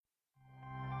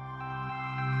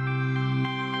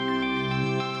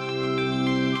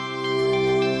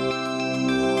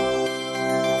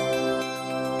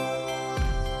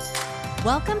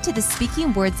Welcome to the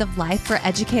Speaking Words of Life for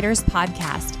Educators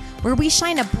podcast, where we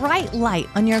shine a bright light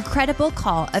on your incredible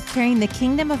call of carrying the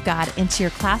kingdom of God into your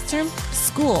classroom,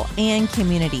 school, and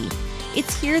community.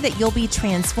 It's here that you'll be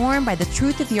transformed by the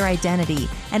truth of your identity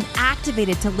and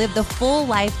activated to live the full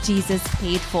life Jesus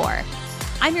paid for.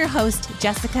 I'm your host,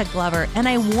 Jessica Glover, and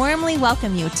I warmly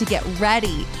welcome you to get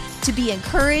ready to be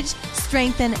encouraged,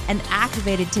 strengthened, and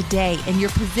activated today in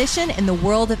your position in the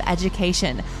world of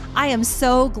education. I am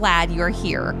so glad you're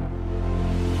here.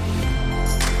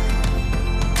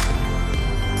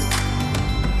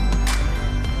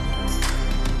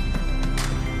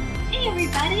 Hey,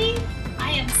 everybody.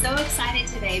 I am so excited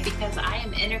today because I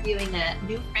am interviewing a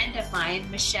new friend of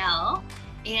mine, Michelle,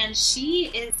 and she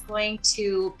is going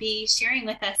to be sharing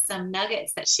with us some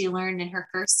nuggets that she learned in her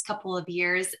first couple of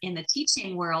years in the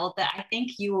teaching world that I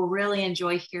think you will really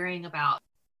enjoy hearing about.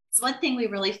 So one thing we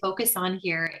really focus on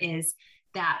here is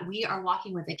that we are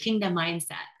walking with a kingdom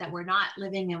mindset, that we're not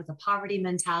living with a poverty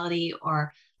mentality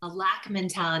or a lack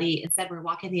mentality. Instead, we're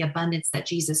walking the abundance that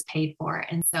Jesus paid for.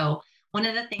 And so one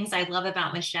of the things I love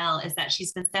about Michelle is that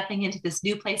she's been stepping into this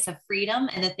new place of freedom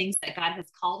and the things that God has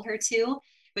called her to.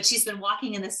 But she's been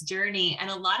walking in this journey. And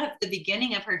a lot of the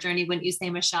beginning of her journey, wouldn't you say,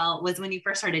 Michelle, was when you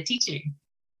first started teaching?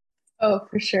 Oh,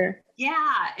 for sure.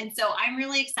 Yeah. And so I'm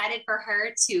really excited for her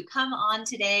to come on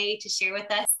today to share with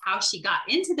us how she got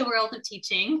into the world of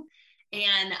teaching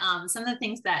and some of the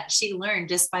things that she learned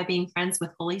just by being friends with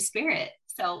Holy Spirit.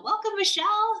 So welcome,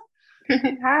 Michelle.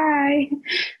 Hi.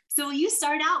 So will you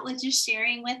start out with just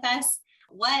sharing with us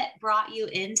what brought you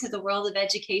into the world of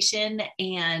education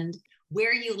and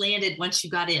where you landed once you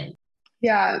got in?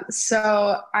 Yeah,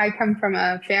 so I come from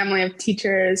a family of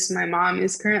teachers. My mom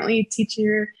is currently a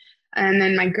teacher, and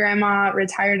then my grandma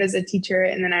retired as a teacher,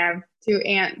 and then I have two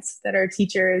aunts that are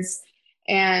teachers.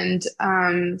 And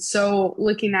so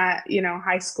looking at,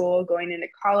 high school, going into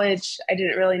college, I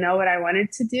didn't really know what I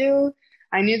wanted to do.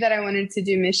 I knew that I wanted to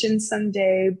do missions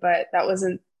someday, but that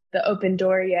wasn't the open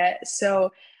door yet.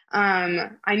 So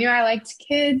I knew I liked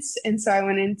kids, and so I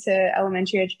went into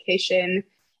elementary education,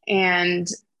 and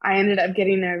I ended up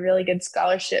getting a really good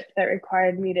scholarship that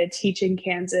required me to teach in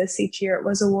Kansas. Each year it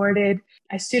was awarded.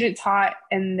 I student taught,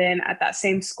 and then at that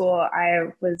same school,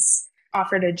 I was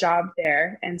offered a job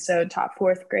there, and so taught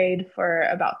fourth grade for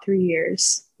about 3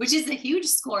 years. Which is a huge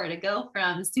score to go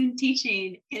from student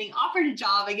teaching, getting offered a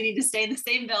job and getting to stay in the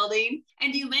same building.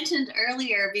 And you mentioned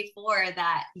earlier before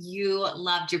that you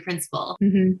loved your principal.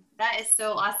 Mm-hmm. That is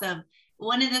so awesome.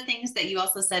 One of the things that you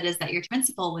also said is that your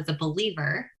principal was a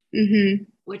believer, mm-hmm.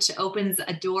 which opens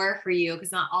a door for you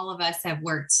because not all of us have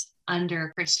worked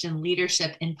under Christian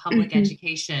leadership in public mm-hmm.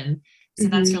 education. So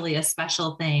mm-hmm. that's really a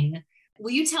special thing.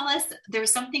 Will you tell us, there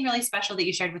was something really special that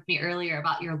you shared with me earlier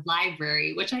about your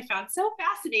library, which I found so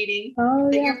fascinating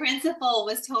your principal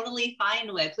was totally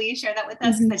fine with. Will you share that with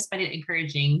us? Because I just find it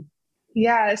encouraging.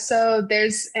 Yeah, so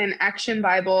there's an action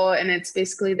Bible, and it's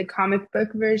basically the comic book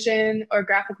version or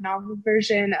graphic novel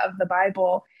version of the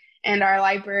Bible. And our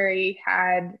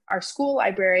school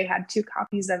library had 2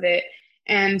 copies of it.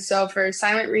 And so for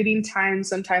silent reading time,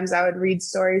 sometimes I would read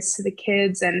stories to the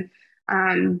kids, and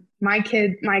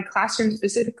my classroom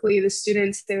specifically, the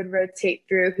students, they would rotate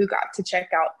through who got to check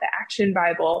out the action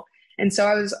Bible. And so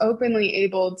I was openly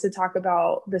able to talk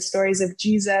about the stories of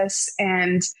Jesus.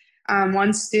 And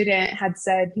one student had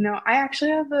said, I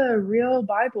actually have a real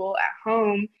Bible at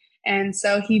home. And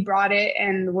so he brought it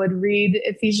and would read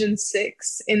Ephesians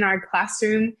 6 in our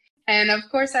classroom. And of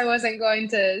course, I wasn't going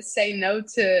to say no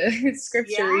to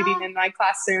scripture reading in my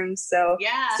classroom. So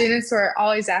students were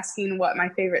always asking what my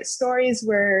favorite stories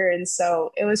were. And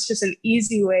so it was just an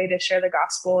easy way to share the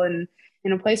gospel in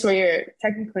a place where you're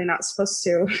technically not supposed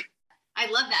to. I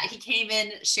love that. He came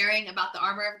in sharing about the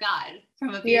armor of God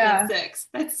from Ephesians 6.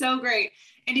 That's so great.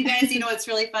 And you guys, what's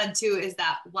really fun too is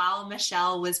that while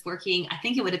Michelle was working, I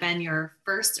think it would have been your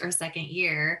first or second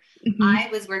year, mm-hmm. I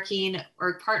was working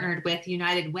or partnered with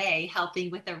United Way,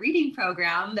 helping with a reading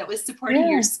program that was supporting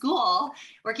your school,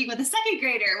 working with a second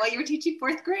grader while you were teaching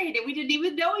fourth grade. And we didn't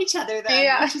even know each other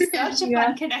then, which is such a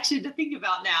fun connection to think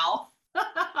about now.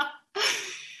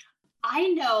 I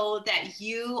know that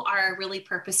you are really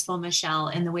purposeful, Michelle,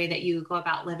 in the way that you go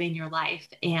about living your life.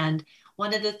 And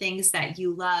one of the things that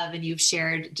you love and you've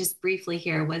shared just briefly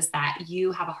here was that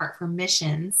you have a heart for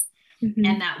missions, mm-hmm.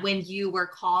 and that when you were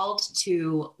called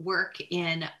to work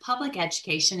in public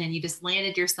education and you just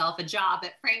landed yourself a job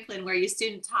at Franklin where you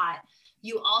student taught,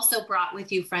 you also brought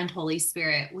with you friend Holy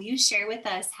Spirit. Will you share with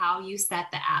us how you set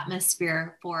the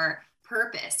atmosphere for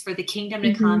purpose, for the kingdom to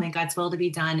mm-hmm. come and God's will to be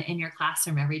done in your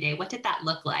classroom every day? What did that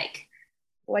look like?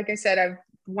 Like I said, I've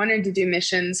wanted to do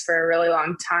missions for a really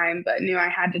long time, but knew I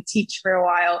had to teach for a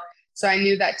while. So I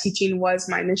knew that teaching was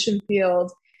my mission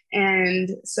field. And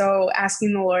so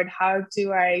asking the Lord, how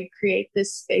do I create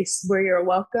this space where you're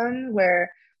welcome,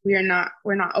 where we're not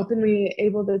openly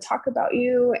able to talk about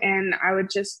you? And I would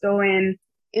just go in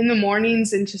the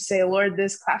mornings and just say, Lord,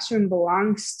 this classroom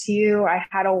belongs to you. I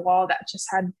had a wall that just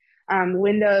had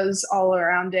windows all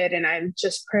around it. And I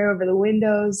just pray over the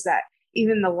windows that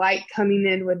even the light coming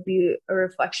in would be a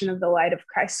reflection of the light of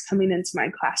Christ coming into my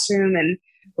classroom, and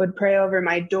would pray over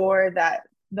my door that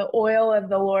the oil of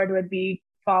the Lord would be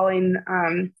falling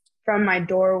from my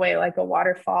doorway like a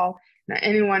waterfall, and that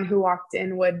anyone who walked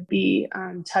in would be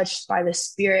touched by the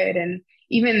Spirit. And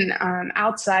even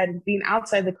being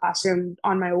outside the classroom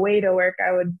on my way to work,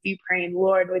 I would be praying,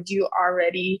 Lord, would you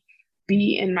already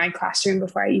be in my classroom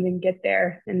before I even get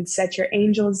there, and set your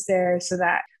angels there so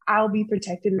that I'll be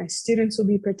protected, my students will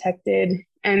be protected.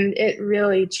 And it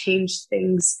really changed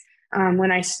things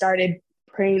when I started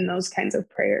praying those kinds of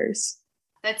prayers.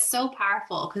 That's so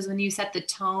powerful because when you set the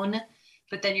tone,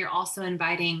 but then you're also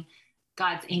inviting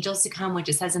God's angels to come, which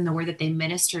it says in the word that they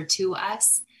minister to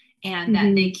us and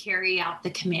that they Mm-hmm. carry out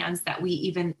the commands that we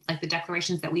even like the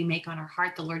declarations that we make on our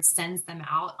heart. The Lord sends them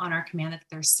out on our command that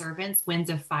they're servants,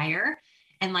 winds of fire.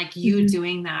 And like you Mm-hmm.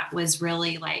 doing that was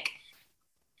really like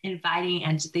inviting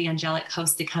and the angelic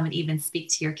host to come and even speak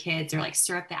to your kids or like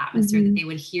stir up the atmosphere that Mm-hmm. they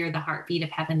would hear the heartbeat of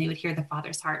heaven. They would hear the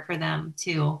Father's heart for them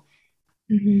too.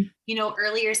 Mm-hmm. You know,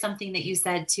 earlier, something that you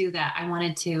said too that I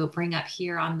wanted to bring up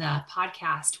here on the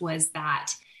podcast was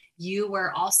that you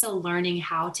were also learning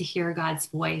how to hear God's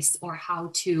voice or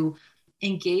how to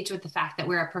engage with the fact that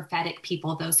we're a prophetic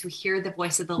people, those who hear the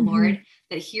voice of the Mm-hmm. Lord,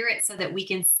 that hear it so that we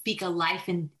can speak a life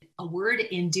and a word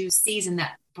in due season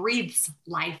that breathes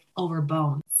life over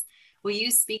bones. Will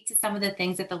you speak to some of the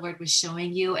things that the Lord was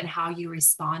showing you and how you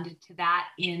responded to that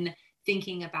in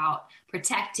thinking about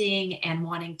protecting and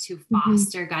wanting to Mm-hmm.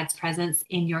 foster God's presence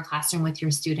in your classroom with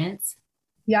your students?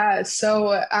 Yeah,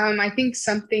 so I think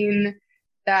something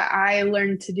that I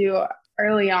learned to do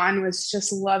early on was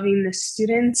just loving the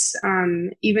students,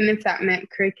 even if that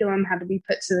meant curriculum had to be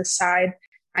put to the side.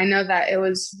 I know that it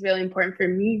was really important for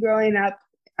me growing up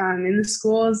in the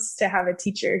schools to have a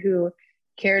teacher who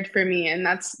cared for me, and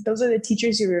those are the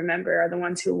teachers you remember are the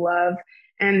ones who love,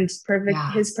 and perfect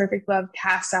Yeah. his perfect love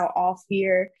casts out all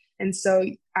fear. And so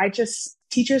I just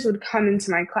teachers would come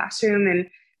into my classroom and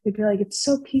they'd be like, it's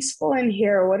so peaceful in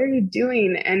here. What are you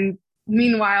doing? And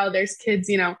meanwhile, there's kids,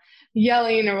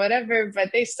 yelling or whatever,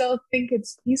 but they still think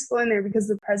it's peaceful in there because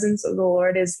the presence of the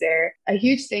Lord is there. A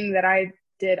huge thing that I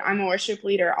did, I'm a worship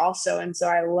leader also. And so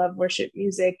I love worship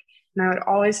music. And I would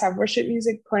always have worship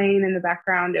music playing in the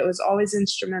background. It was always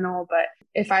instrumental. But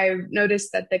if I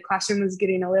noticed that the classroom was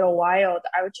getting a little wild,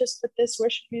 I would just put this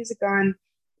worship music on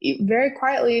very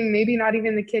quietly. Maybe not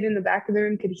even the kid in the back of the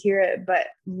room could hear it, but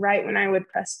right when I would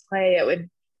press play, it would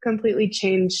completely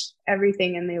change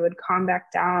everything, and they would calm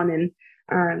back down,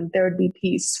 and there would be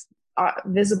peace,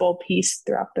 visible peace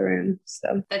throughout the room.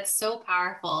 So That's so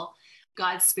powerful.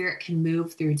 God's spirit can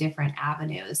move through different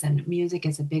avenues, and music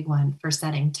is a big one for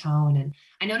setting tone. And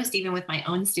I noticed even with my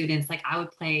own students, like I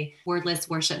would play wordless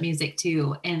worship music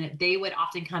too, and they would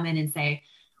often come in and say,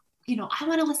 you know, I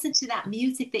want to listen to that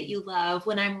music that you love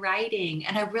when I'm writing.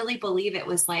 And I really believe it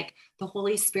was like the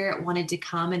Holy Spirit wanted to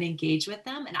come and engage with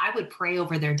them. And I would pray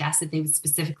over their desk that they would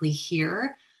specifically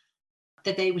hear,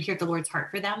 that they would hear the Lord's heart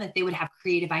for them, that they would have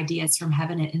creative ideas from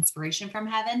heaven and inspiration from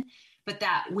heaven. But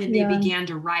that when they yeah. began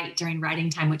to write during writing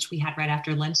time, which we had right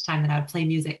after lunchtime, that I would play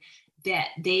music, that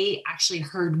they actually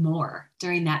heard more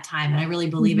during that time. And I really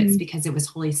believe it's Mm-hmm. because it was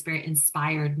Holy Spirit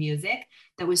inspired music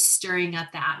that was stirring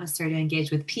up the atmosphere to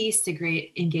engage with peace,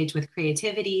 to engage with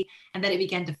creativity, and that it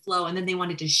began to flow. And then they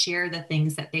wanted to share the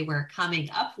things that they were coming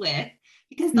up with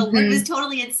because the Lord was Mm-hmm.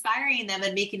 totally inspiring them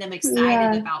and making them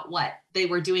excited Yeah. about what they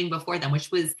were doing before them,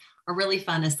 which was a really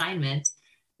fun assignment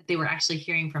that they were actually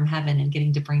hearing from heaven and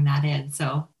getting to bring that in.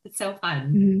 So it's so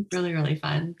fun, Mm-hmm. really, really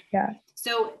fun. Yeah.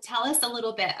 So tell us a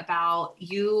little bit about,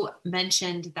 you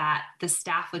mentioned that the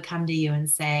staff would come to you and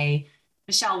say,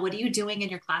 Michelle, what are you doing in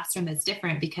your classroom that's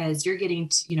different because you're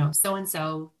getting, so and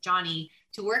so, Johnny,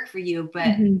 to work for you, but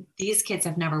Mm-hmm. these kids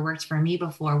have never worked for me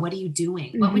before. What are you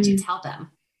doing? What would you Mm-hmm. tell them?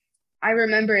 I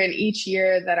remember in each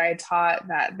year that I taught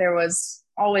that there was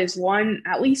always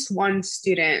at least one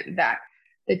student that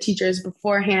the teachers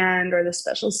beforehand or the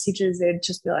specialist teachers, they'd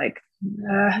just be like,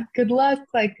 good luck.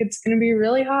 Like, it's going to be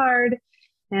really hard.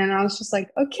 And I was just like,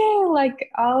 okay, like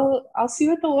I'll see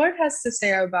what the Lord has to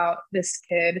say about this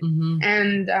kid. Mm-hmm.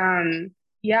 And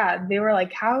yeah, they were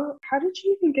like, how did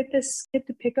you even get this kid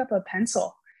to pick up a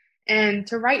pencil? and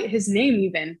to write his name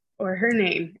even or her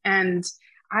name. And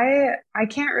I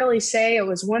can't really say it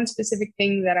was one specific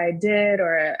thing that I did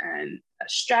or a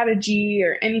strategy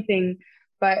or anything,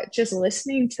 but just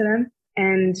listening to them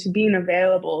and being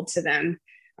available to them.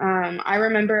 I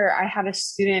remember I had a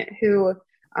student who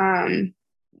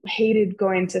hated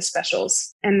going to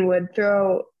specials and would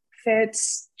throw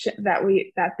fits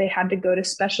that they had to go to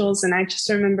specials. And I just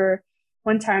remember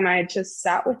one time I just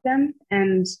sat with them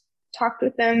and talked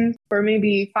with them for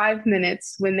maybe 5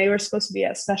 minutes when they were supposed to be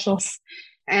at specials.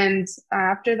 And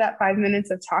after that 5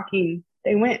 minutes of talking,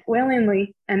 they went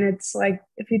willingly. And it's like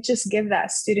if you just give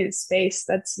that student space,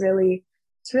 it's really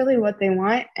what they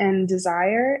want and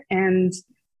desire. And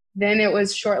then it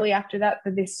was shortly after that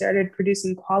that they started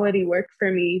producing quality work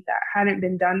for me that hadn't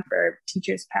been done for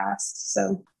teachers past.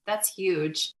 So That's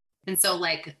huge. And so,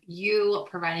 like, you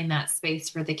providing that space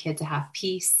for the kid to have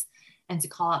peace and to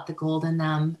call out the gold in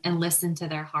them and listen to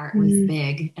their heart was mm,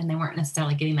 big. And they weren't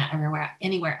necessarily getting that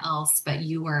anywhere else, but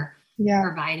you were yeah.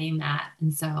 providing that.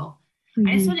 And so,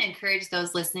 I just Mm-hmm. want to encourage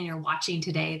those listening or watching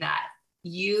today that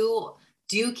you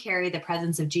do carry the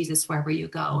presence of Jesus wherever you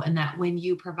go. And that when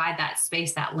you provide that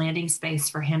space, that landing space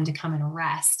for him to come and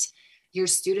rest, your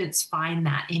students find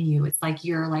that in you. It's like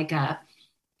you're like a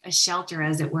shelter,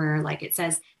 as it were. Like it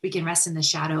says, we can rest in the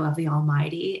shadow of the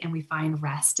Almighty and we find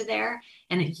rest there.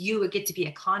 And you would get to be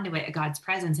a conduit of God's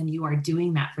presence, and you are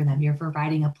doing that for them. You're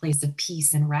providing a place of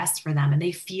peace and rest for them. And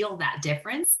they feel that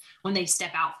difference when they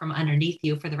step out from underneath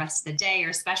you for the rest of the day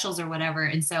or specials or whatever.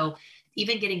 And so,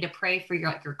 even getting to pray for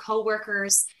your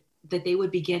coworkers, that they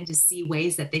would begin to see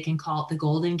ways that they can call it the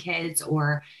golden kids,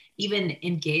 or even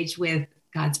engage with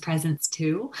God's presence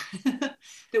too.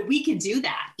 That we can do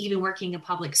that even working in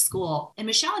public school. And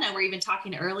Michelle and I were even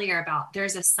talking earlier about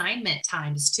there's assignment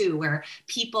times too, where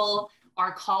people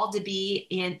are called to be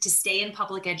in to stay in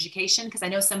public education. Because I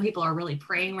know some people are really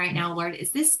praying right now, Lord,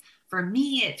 is this for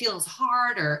me? It feels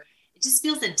hard, or it just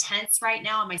feels intense right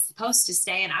now. Am I supposed to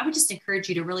stay? And I would just encourage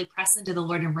you to really press into the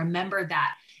Lord and remember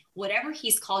that whatever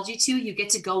he's called you to, you get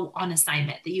to go on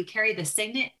assignment, that you carry the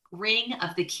signet ring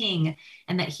of the king,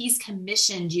 and that he's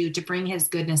commissioned you to bring his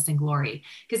goodness and glory.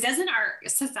 Because doesn't our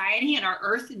society and our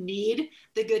earth need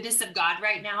the goodness of God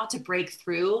right now to break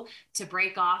through, to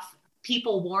break off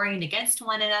people warring against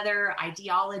one another,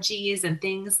 ideologies and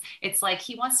things? It's like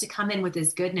he wants to come in with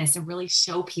his goodness and really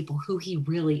show people who he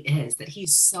really is, that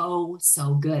he's so,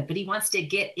 so good. But he wants to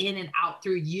get in and out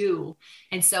through you.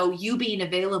 And so you being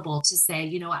available to say,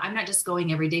 you know what, I'm not just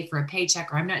going every day for a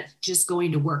paycheck, or I'm not just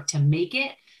going to work to make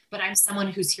it, but I'm someone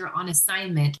who's here on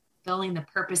assignment, fulfilling the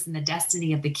purpose and the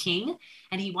destiny of the king.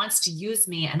 And he wants to use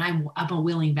me, and I'm a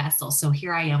willing vessel. So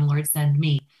here I am, Lord, send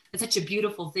me. It's such a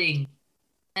beautiful thing.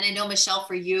 And I know, Michelle,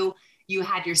 for you, you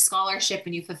had your scholarship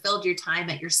and you fulfilled your time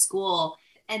at your school.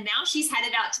 And now she's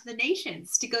headed out to the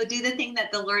nations to go do the thing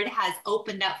that the Lord has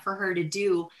opened up for her to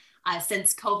do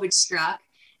since COVID struck.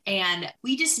 And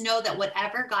we just know that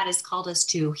whatever God has called us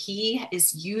to, he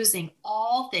is using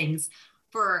all things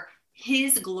for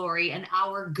his glory and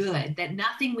our good, that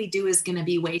nothing we do is going to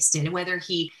be wasted. And whether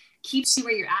he keeps you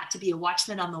where you're at to be a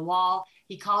watchman on the wall,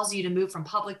 he calls you to move from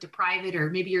public to private, or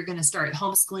maybe you're going to start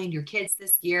homeschooling your kids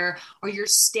this year, or you're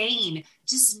staying,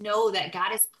 just know that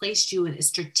God has placed you in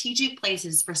strategic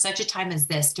places for such a time as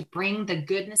this to bring the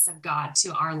goodness of God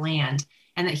to our land,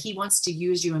 and that he wants to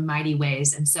use you in mighty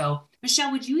ways. And so,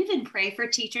 Michelle, would you even pray for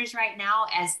teachers right now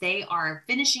as they are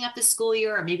finishing up the school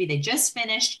year, or maybe they just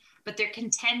finished, but they're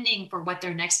contending for what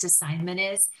their next assignment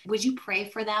is? Would you pray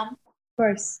for them?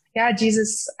 Course. Yeah,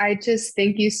 Jesus, I just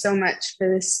thank you so much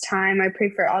for this time. I pray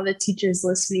for all the teachers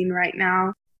listening right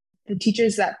now, the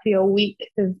teachers that feel weak,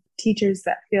 the teachers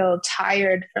that feel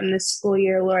tired from this school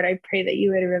year. Lord, I pray that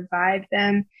you would revive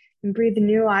them and breathe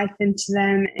new life into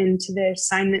them, into their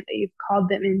assignment that you've called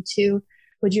them into.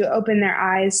 Would you open their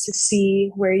eyes to see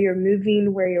where you're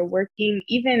moving, where you're working,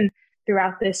 even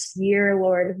throughout this year,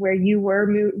 Lord, where you were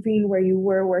moving, where you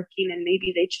were working, and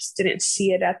maybe they just didn't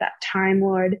see it at that time,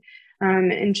 Lord.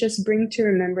 And just bring to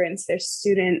remembrance their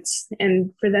students,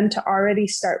 and for them to already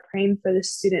start praying for the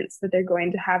students that they're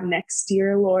going to have next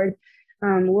year, Lord.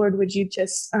 Lord, would you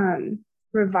just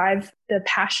revive the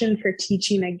passion for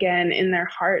teaching again in their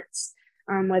hearts,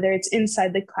 whether it's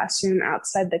inside the classroom,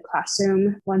 outside the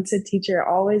classroom, once a teacher,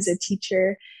 always a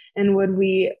teacher. And would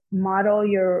we model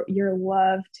your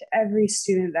love to every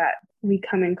student that we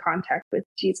come in contact with,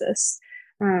 Jesus?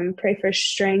 Pray for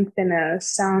strength and a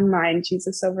sound mind,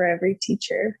 Jesus, over every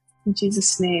teacher. In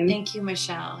Jesus' name. Thank you,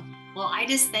 Michelle. Well, I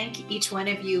just thank each one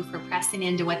of you for pressing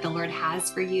into what the Lord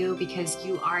has for you, because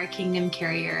you are a kingdom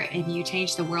carrier and you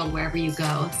change the world wherever you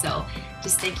go. So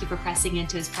just thank you for pressing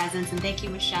into his presence. And thank you,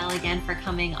 Michelle, again for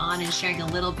coming on and sharing a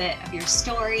little bit of your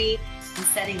story and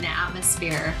setting the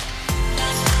atmosphere.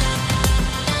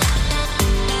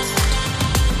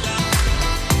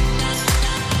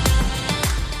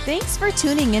 Thanks for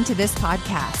tuning into this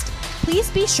podcast.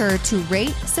 Please be sure to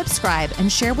rate, subscribe,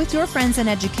 and share with your friends in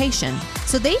education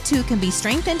so they too can be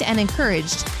strengthened and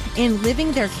encouraged in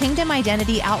living their kingdom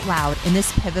identity out loud in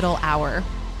this pivotal hour.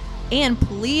 And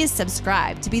please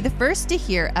subscribe to be the first to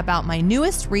hear about my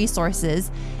newest resources,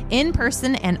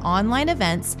 in-person and online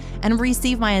events, and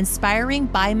receive my inspiring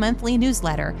bi-monthly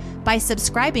newsletter by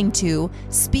subscribing to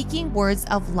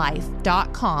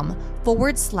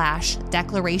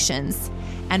speakingwordsoflife.com/declarations.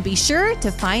 And be sure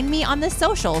to find me on the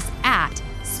socials at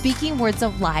Speaking Words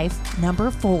of Life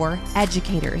 4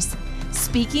 Educators.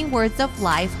 Speaking Words of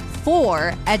Life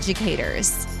for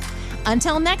Educators.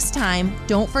 Until next time,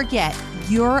 don't forget,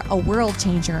 you're a world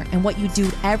changer, and what you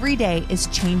do every day is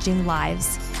changing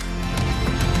lives.